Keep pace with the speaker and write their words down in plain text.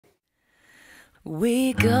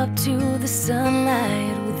Wake up to the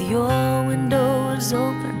sunlight with your windows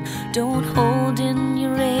open. Don't hold in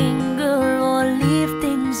your anger or leave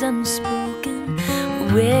things unspoken.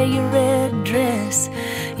 Wear your red dress,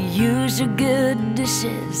 use your good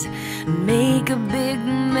dishes. Make a big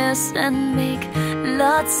mess and make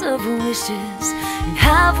lots of wishes.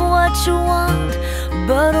 Have what you want,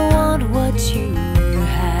 but want what you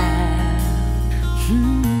have.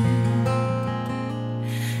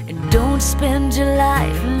 Don't spend your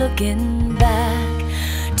life looking back.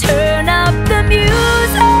 Turn up the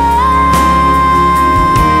music,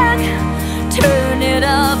 turn it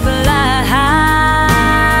up loud.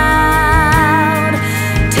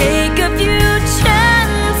 Take a few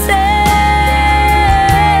chances,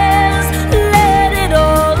 let it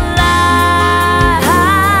all out,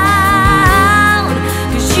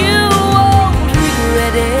 'cause you won't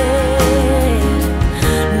regret it.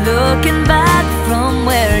 Looking back from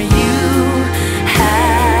where you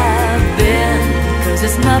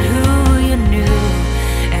it's not who you knew,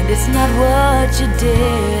 and it's not what you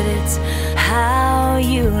did, it's how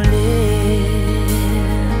you live.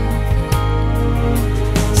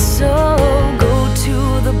 So go to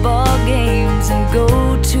the ball games and go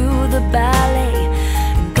to the ballet,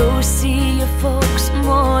 and go see your folks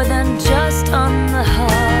more than just on the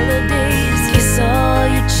holidays. Kiss all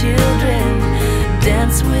your children,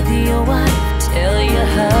 dance with your wife, tell your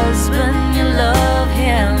husband you love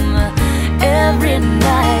him every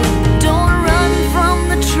night. Don't run from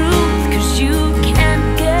the truth, 'cause you can't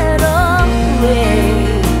get away.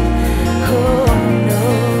 Oh no,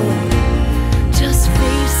 just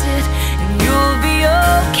face it and you'll be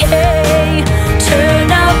okay. Turn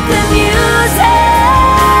up the music,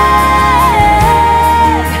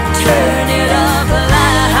 turn it up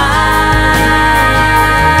loud.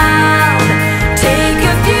 Take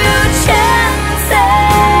a few chances,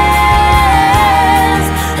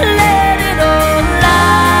 let it all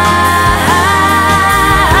out,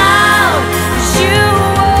 'cause you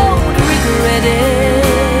won't regret it.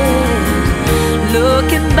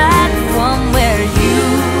 Looking back from where you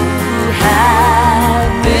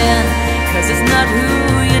have been, 'cause it's not who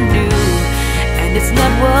you knew, and it's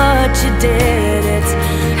not what you did, it's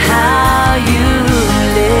how you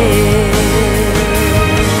live.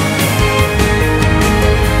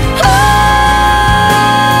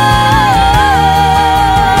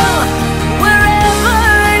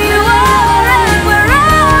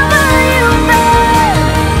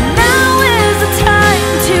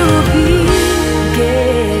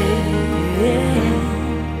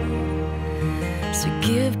 So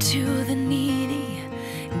give to the needy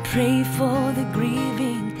and pray for the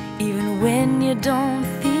grieving, even when you don't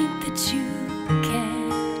think that you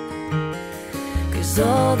can. 'Cause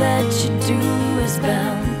all that you do is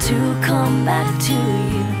bound to come back to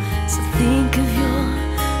you. So think of your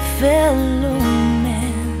fellow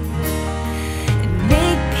man, and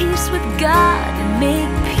make peace with God and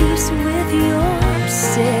make peace with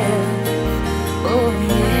yourself. Oh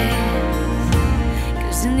yeah,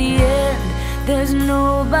 'cause in the end there's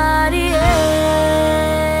nobody else.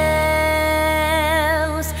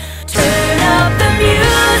 Turn up the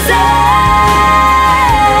music.